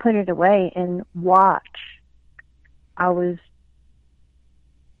myself put it away and watch, I was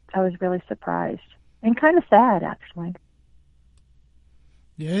really surprised and kind of sad, actually.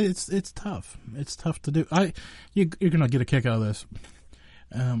 Yeah, it's tough. It's tough to do. You're gonna get a kick out of this.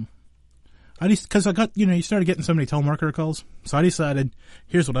 Because I got, you started getting so many telemarketer calls, so I decided,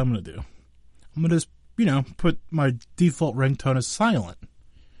 here's what I'm gonna do. I'm gonna just, put my default ringtone as silent.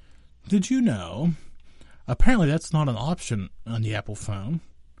 Did you know? Apparently that's not an option on the Apple phone.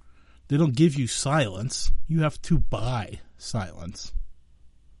 They don't give you silence. You have to buy silence.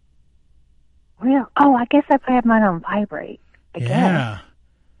 Well, I guess if I have mine on vibrate. Yeah.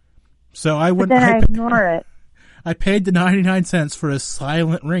 So I went. But then I ignore it. I paid the 99 cents for a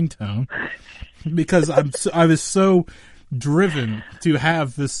silent ringtone because I was so driven to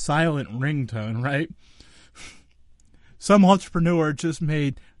have this silent ringtone, right? Some entrepreneur just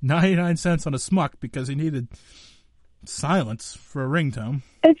made 99 cents on a smuck because he needed silence for a ringtone.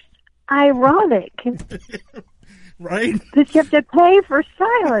 It's ironic. Right? That you have to pay for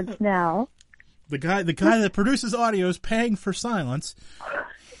silence now. The guy that produces audio is paying for silence.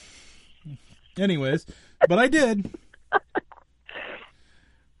 Anyways, but I did.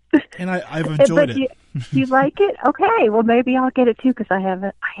 And I've enjoyed it. You like it? Okay, well maybe I'll get it too because I have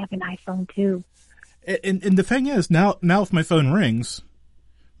an iPhone too. And the thing is, now if my phone rings,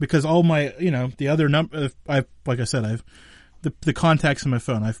 because all my, the other number, like I said, I've the contacts in my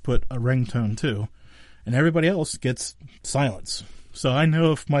phone, I've put a ringtone too, and everybody else gets silence. So I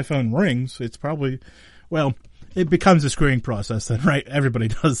know if my phone rings, it's probably, it becomes a screening process then, right? Everybody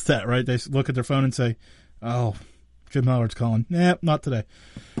does that, right? They look at their phone and say, "Oh, Jim Mallard's calling." Nah, not today.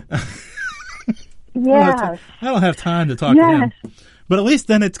 Yeah. I don't have time to talk to him. But at least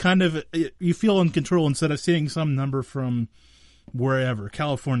then it's kind of, you feel in control instead of seeing some number from wherever,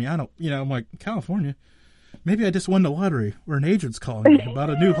 California. I'm like, California? Maybe I just won the lottery, or an agent's calling me about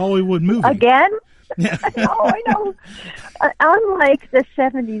a new Hollywood movie. Again? Yeah. I know. Unlike the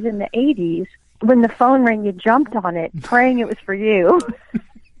 70s and the 80s, when the phone rang, you jumped on it, praying it was for you.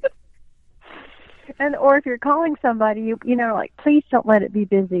 Or if you're calling somebody, you like, please don't let it be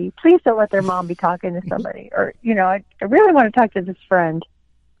busy. Please don't let their mom be talking to somebody. Or, I really want to talk to this friend.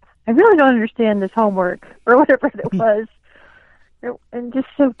 I really don't understand this homework, or whatever it was. And just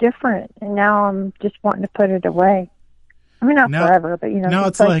so different. And now I'm just wanting to put it away. I mean, not forever, but, now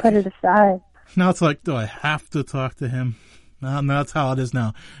it's like put it aside. Now it's like, do I have to talk to him? No, that's how it is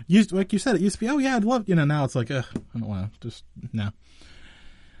now. Like you said, it used to be, oh yeah, I'd love, now it's like, I don't want to, just, no.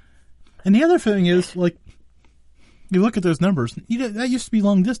 And the other thing is, like, you look at those numbers, that used to be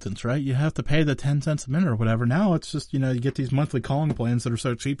long distance, right? You have to pay the 10 cents a minute or whatever. Now it's just, you get these monthly calling plans that are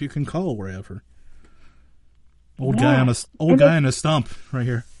so cheap you can call wherever. Guy on a stump right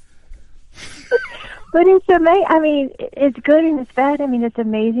here. But it's amazing. I mean, it's good and it's bad. I mean, it's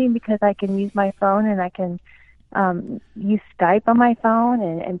amazing because I can use my phone and I can use Skype on my phone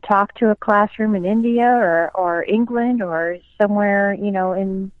and talk to a classroom in India or England or somewhere,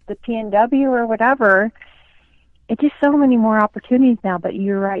 in the PNW or whatever. It's just so many more opportunities now, but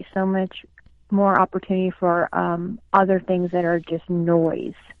you're right, so much more opportunity for other things that are just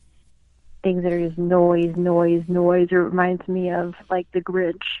noise. Things that are just noise. It reminds me of, like, the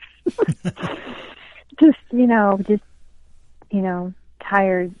Grinch.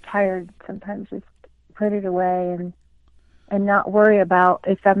 tired sometimes. Just put it away and not worry about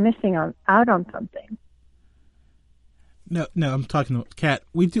if I'm missing out on something. No, I'm talking about Kat.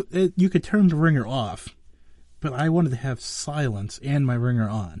 You could turn the ringer off, but I wanted to have silence and my ringer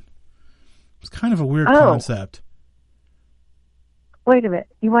on. It's kind of a weird concept. Wait a minute.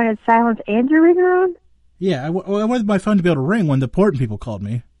 You wanted silence and your ringer on? Yeah, I wanted my phone to be able to ring when the important people called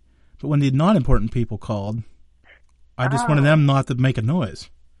me, but when the non-important people called, I just wanted them not to make a noise.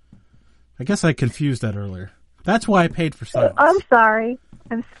 I guess I confused that earlier. That's why I paid for silence. I'm sorry.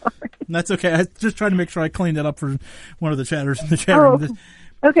 That's okay. I just tried to make sure I cleaned it up for one of the chatters in the chat room.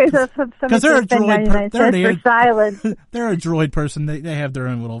 Okay, so because they're a droid for silence. They're a droid person. They have their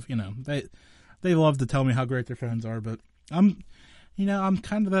own little, they love to tell me how great their phones are, but I'm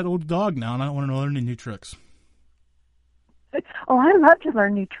kind of that old dog now, and I don't want to learn any new tricks. Oh, I love to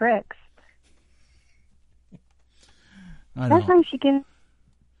learn new tricks. I know. That's how you should get.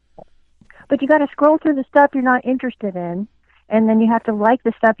 But you got to scroll through the stuff you're not interested in, and then you have to like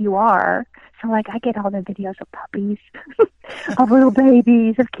the stuff you are. So, like, I get all the videos of puppies, of little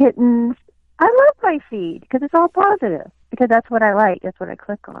babies, of kittens. I love my feed because it's all positive, because that's what I like. That's what I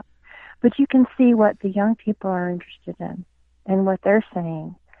click on. But you can see what the young people are interested in and what they're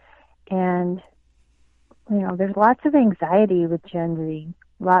saying. And, there's lots of anxiety with Gen Z.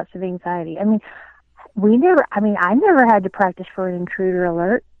 Lots of anxiety. I mean, I never had to practice for an intruder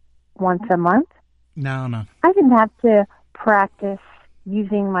alert once a month. No. I didn't have to practice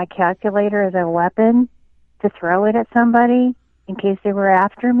using my calculator as a weapon to throw it at somebody in case they were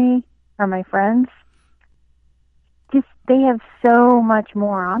after me or my friends. Just, they have so much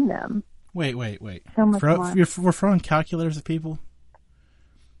more on them. Wait. So much more. We're throwing calculators at people?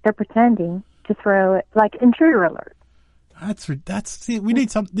 They're pretending to throw it, like intruder alert. We need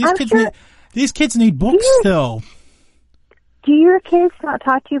some. These kids need books still. Do your kids not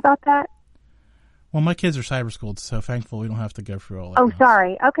talk to you about that? Well, my kids are cyber schooled, so thankful we don't have to go through all that. Oh,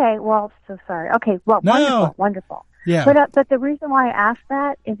 sorry. Okay, well, so sorry. Okay, well, no. Wonderful. Yeah. But the reason why I ask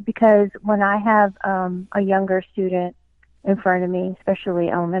that is because when I have a younger student in front of me, especially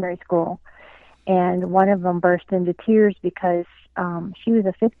elementary school, and one of them burst into tears because she was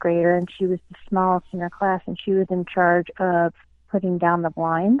a fifth grader and she was the smallest in her class, and she was in charge of putting down the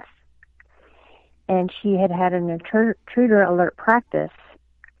blinds. And she had an intruder alert practice,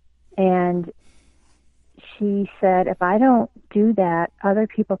 and she said, if I don't do that, other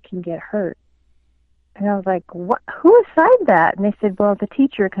people can get hurt. And I was like, what? Who assigned that? And they said, well, the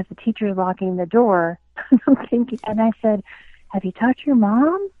teacher, because the teacher's locking the door. And I said, have you talked to your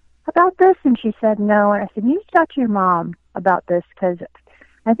mom about this? And she said, no. And I said, you need to talk to your mom about this, because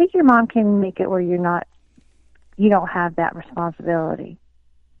I think your mom can make it where you don't have that responsibility,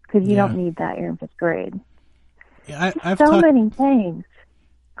 because you don't need that. You're in fifth grade. Yeah, I've many things.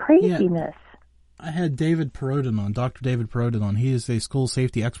 Craziness. Yeah. I had David Perodin on, Dr. David Perodin on. He is a school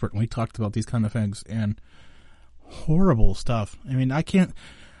safety expert, and we talked about these kind of things, and horrible stuff. I mean, I can't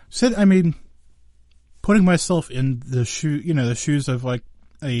sit, putting myself in the shoes of like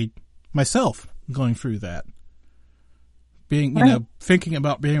myself going through that. Being, thinking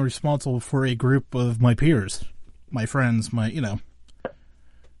about being responsible for a group of my peers, my friends, at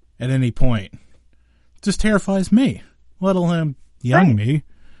any point. It just terrifies me, let alone young me.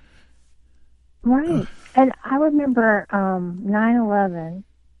 Right. And I remember 9/11,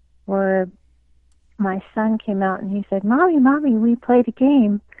 where my son came out and he said, Mommy, we played a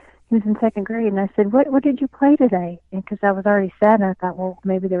game. He was in second grade, and I said, what did you play today? And because I was already sad, and I thought, well,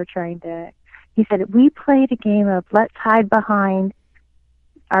 maybe they were trying to. He said, we played a game of let's hide behind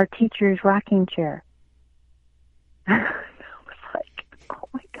our teacher's rocking chair. I was like, oh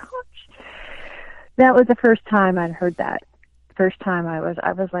my gosh. That was the first time I'd heard that. First time I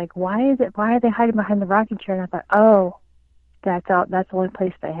was like, why are they hiding behind the rocking chair? And I thought, oh, that's the only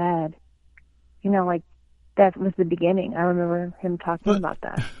place they had. That was the beginning. I remember him talking about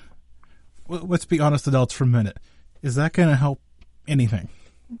that. Well, let's be honest adults for a minute. Is that going to help anything?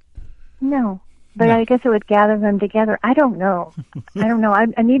 No. But no. I guess it would gather them together. I don't know.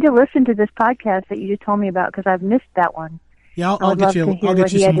 I need to listen to this podcast that you just told me about, because I've missed that one. Yeah, I'll get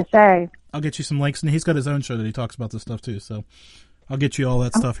you some links, and he's got his own show that he talks about this stuff too. So I'll get you all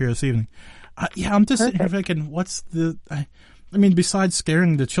that stuff here this evening. Yeah, I'm just sitting here thinking, what's the... I mean, besides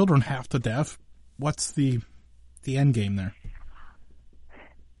scaring the children half to death, what's the end game there?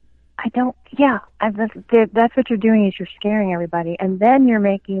 That's what you're doing is you're scaring everybody, and then you're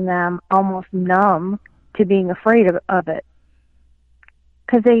making them almost numb to being afraid of it.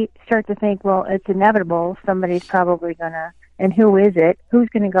 Because they start to think, well, it's inevitable. Somebody's probably going to, and who is it? Who's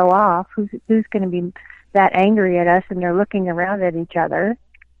going to go off? Who's going to be that angry at us? And they're looking around at each other.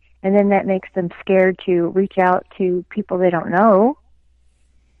 And then that makes them scared to reach out to people they don't know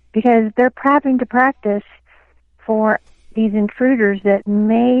because they're having to practice for these intruders that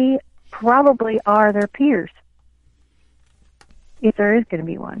may probably are their peers. If there is going to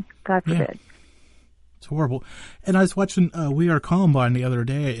be one, God forbid. Yeah. It's horrible. And I was watching We Are Columbine the other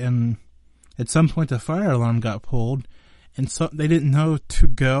day, and at some point the fire alarm got pulled, and so they didn't know to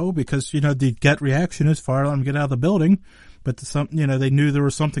go because, the gut reaction is fire alarm, get out of the building. But they knew there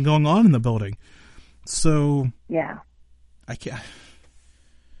was something going on in the building. So yeah, I can't.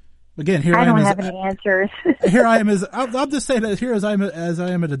 Again, I don't have any answers. Here I am I'll just say that here as I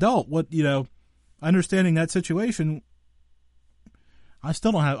am an adult. What understanding that situation, I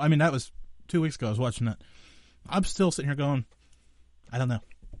still don't have. I mean, that was 2 weeks ago. I was watching that. I'm still sitting here going, I don't know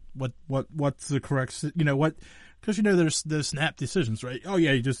what's the correct. What? Because there's snap decisions, right? Oh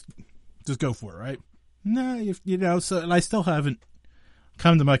yeah, you just go for it, right? No, so, and I still haven't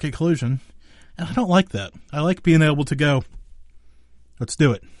come to my conclusion, and I don't like that. I like being able to go, let's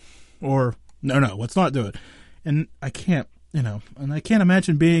do it, or no, let's not do it, and I can't, and I can't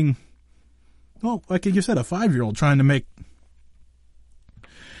imagine being, well, like you said, a 5-year-old trying to make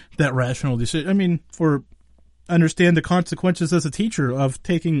that rational decision. I mean, for understand the consequences as a teacher of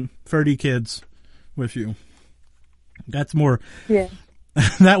taking 30 kids with you. That's more, yeah.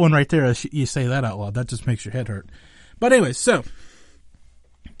 That one right there, you say that out loud, that just makes your head hurt. But anyway, so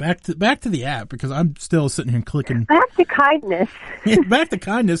back to the app, because I'm still sitting here clicking. Back to kindness. Back to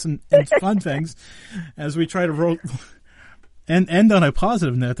kindness and fun things as we try to roll and end on a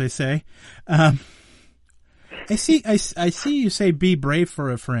positive note. They say, I see you say be brave for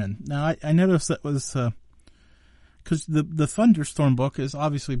a friend. Now I noticed that was because the Thunderstorm book is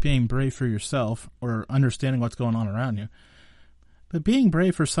obviously being brave for yourself or understanding what's going on around you. But being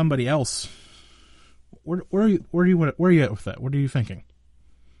brave for somebody else, where are you at with that? What are you thinking?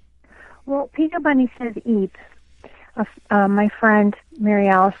 Well, Peter Bunny says eat. My friend Mary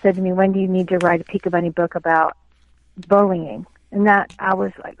Alice said to me, Wendy, you need to write a Peter Bunny book about bullying. And that I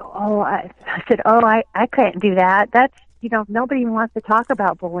was like, I said, I can't do that. That's, nobody wants to talk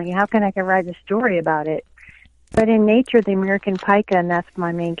about bullying. How can I write a story about it? But in nature, the American pika, and that's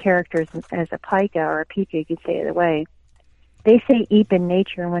my main character as a pika or a pika, you could say either way. They say eep in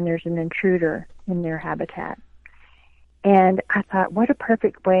nature when there's an intruder in their habitat. And I thought, what a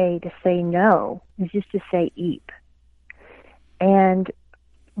perfect way to say no is just to say eep. And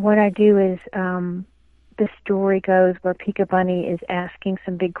what I do is, the story goes where Pika Bunny is asking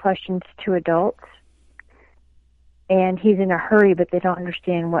some big questions to adults. And he's in a hurry, but they don't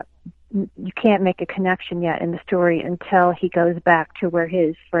understand you can't make a connection yet in the story until he goes back to where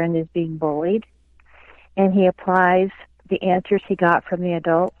his friend is being bullied. And he applies the answers he got from the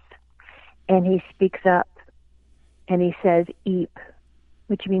adults, and he speaks up, and he says eep,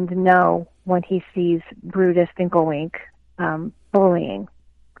 which means no, when he sees Brutus Finkelwink bullying.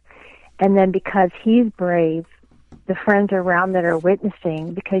 And then because he's brave, the friends around that are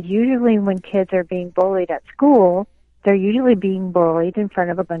witnessing, because usually when kids are being bullied at school, they're usually being bullied in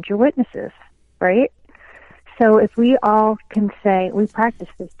front of a bunch of witnesses, right? So if we all can say, we practice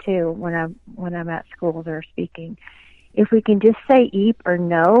this too when I'm at schools or speaking, if we can just say eep or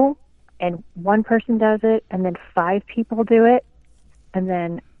no, and one person does it, and then 5 people do it, and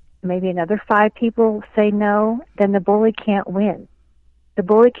then maybe another 5 people say no, then the bully can't win. The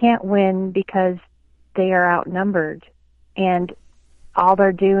bully can't win because they are outnumbered, and all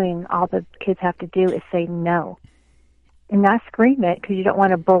the kids have to do is say no. And not scream it, because you don't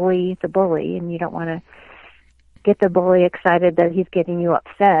want to bully the bully, and you don't want to get the bully excited that he's getting you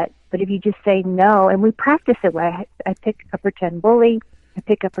upset. But if you just say no, and we practice it, I pick a pretend bully, I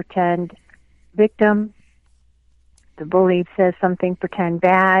pick a pretend victim, the bully says something pretend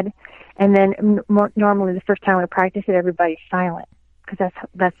bad, and then normally the first time we practice it, everybody's silent, because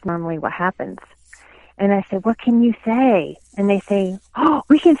that's normally what happens. And I say, what can you say? And they say, oh,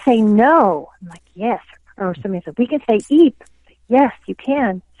 we can say no. I'm like, yes. Or somebody said, we can say eep. Yes, you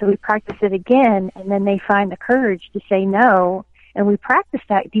can. So we practice it again, and then they find the courage to say no, and we practice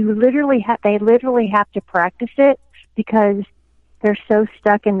that. They literally have to practice it because they're so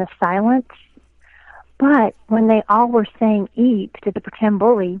stuck in the silence. But when they all were saying eep to the pretend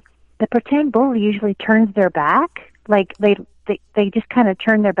bully, the pretend bully usually turns their back. Like they just kind of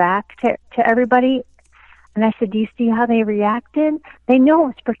turn their back to everybody. And I said, do you see how they reacted? They know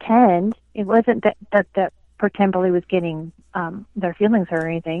it's pretend. It wasn't that the pretend bully was getting their feelings or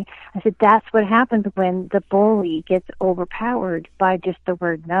anything. I said, that's what happens when the bully gets overpowered by just the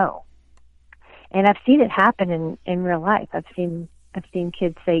word no. And I've seen it happen in real life. I've seen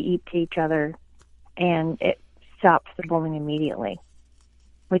kids say eat to each other, and it stops the bullying immediately,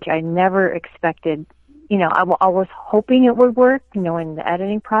 which I never expected. You know, I was hoping it would work, you know, in the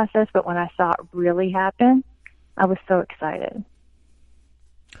editing process, but when I saw it really happen, I was so excited.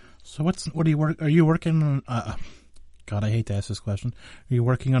 So what are you working on? God, I hate to ask this question. Are you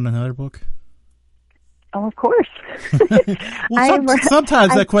working on another book? Oh, of course. Well,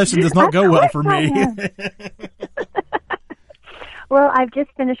 sometimes that question does not go well for me. Well, I've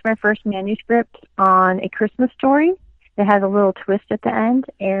just finished my first manuscript on A Christmas Story. It has a little twist at the end,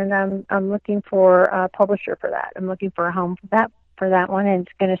 and I'm looking for a publisher for that. I'm looking for a home for that one, and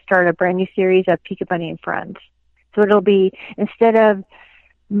it's going to start a brand new series of Peekabunny Bunny and Friends. So it'll be, instead of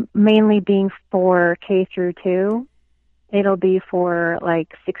mainly being for K through 2, it'll be for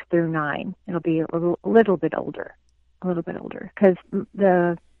like 6 through 9. It'll be a little bit older, because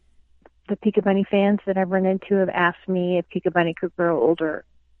the Peekabunny Bunny fans that I've run into have asked me if Peekabunny Bunny could grow older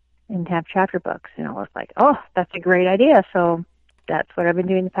and have chapter books. And I was like, oh, that's a great idea. So that's what I've been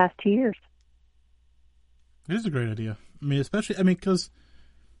doing the past 2 years. It is a great idea. Because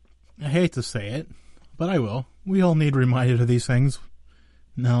I hate to say it, but I will. We all need reminded of these things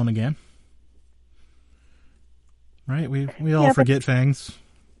now and again. Right? We all forget things.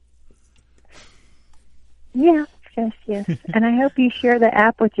 Yeah, yes. And I hope you share the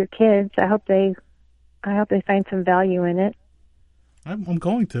app with your kids. I hope they find some value in it. I'm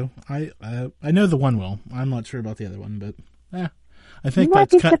going to. I know the one will. I'm not sure about the other one, but I think you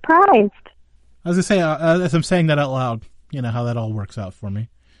might be surprised. I was gonna say, as I'm saying that out loud, you know how that all works out for me.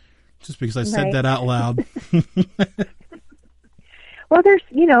 Just because I said that out loud. Well, there's,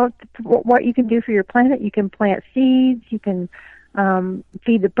 you know, what you can do for your planet. You can plant seeds. You can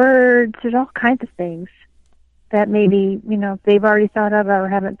feed the birds. There's all kinds of things that maybe, you know, they've already thought of or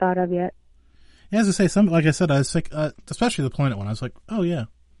haven't thought of yet. Yeah, as I say, like I said, I was like, especially the planet one. I was like, oh yeah,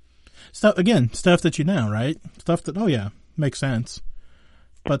 stuff that you know, right? Stuff that, oh yeah, makes sense.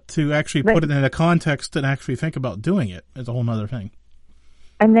 But to actually put it in a context and actually think about doing it is a whole other thing.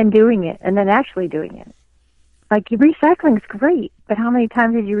 And then doing it, and then actually doing it. Like, recycling is great, but how many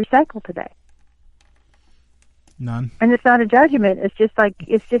times did you recycle today? None. And it's not a judgment. It's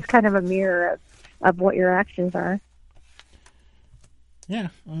just kind of a mirror of what your actions are. Yeah,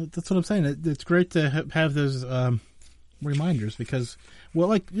 that's what I'm saying. It's great to have those reminders because, well,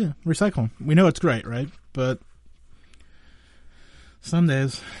 like, yeah, recycling. We know it's great, right? But some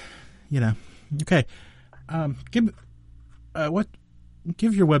days, you know. Okay, give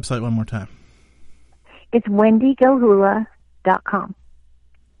your website one more time. It's wendygilhula.com.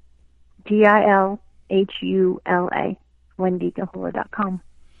 GILHULA. wendygilhula.com.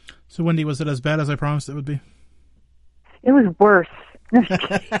 So, Wendy, was it as bad as I promised it would be? It was worse. It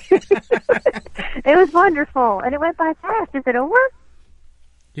was wonderful, and it went by fast. Is it over?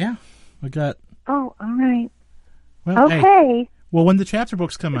 Yeah, we got. Oh, all right. Well, okay. Hey, well, when the chapter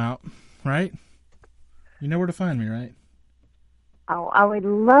books come out, right? You know where to find me, right? Oh, I would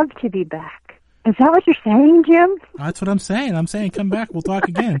love to be back. Is that what you're saying, Jim? That's what I'm saying. I'm saying come back. We'll talk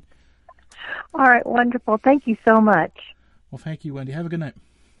again. All right, wonderful. Thank you so much. Well, thank you, Wendy. Have a good night.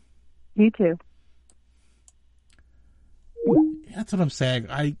 You too. That's what I'm saying.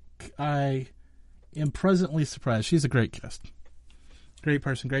 I am pleasantly surprised. She's a great guest. Great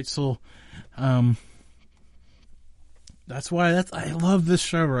person, great soul. That's why I love this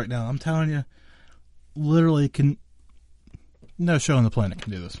show right now. I'm telling you, literally no show on the planet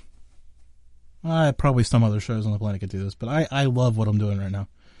can do this. Probably some other shows on the planet could do this, but I love what I'm doing right now.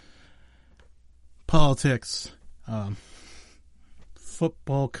 Politics,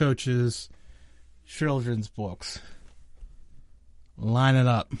 football coaches, children's books. Line it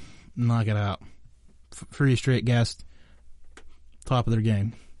up. Knock it out. 3 straight guests. Top of their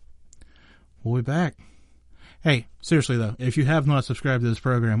game. We'll be back. Hey, seriously though, if you have not subscribed to this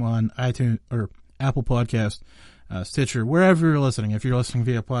program on iTunes or Apple Podcast, Stitcher, wherever you're listening, if you're listening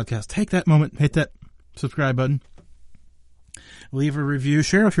via podcast, take that moment, hit that subscribe button. Leave a review.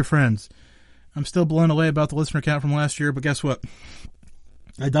 Share with your friends. I'm still blown away about the listener count from last year, but guess what?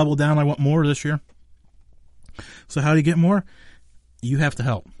 I doubled down. I want more this year. So how do you get more? You have to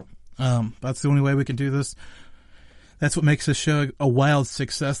help. That's the only way we can do this. That's what makes this show a wild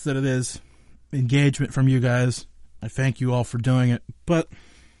success that it is. Engagement from you guys. I thank you all for doing it. But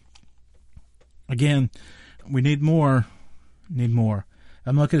Again, we need more. I'm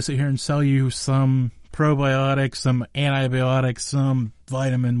not going to sit here and sell you some probiotics, some antibiotics, some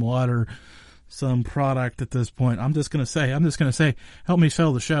vitamin water, some product at this point. I'm just going to say, help me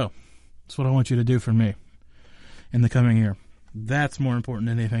sell the show. That's what I want you to do for me in the coming year. That's more important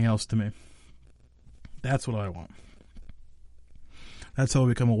than anything else to me. That's what I want. That's how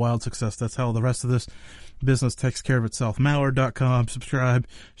we become a wild success. That's how the rest of this business takes care of itself. Mallard.com, subscribe,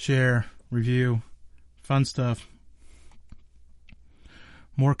 share, review, fun stuff.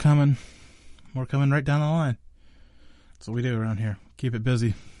 More coming right down the line. That's what we do around here. Keep it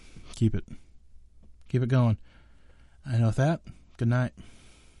busy. Keep it going. And with that, good night.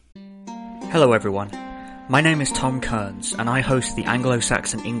 Hello everyone. My name is Tom Kearns, and I host the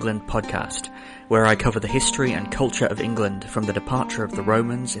Anglo-Saxon England podcast, where I cover the history and culture of England from the departure of the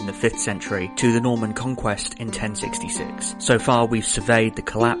Romans in the 5th century to the Norman conquest in 1066. So far we've surveyed the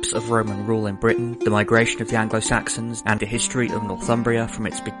collapse of Roman rule in Britain, the migration of the Anglo-Saxons, and the history of Northumbria from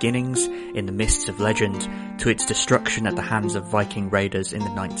its beginnings in the mists of legend to its destruction at the hands of Viking raiders in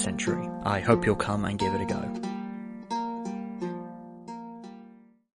the 9th century. I hope you'll come and give it a go.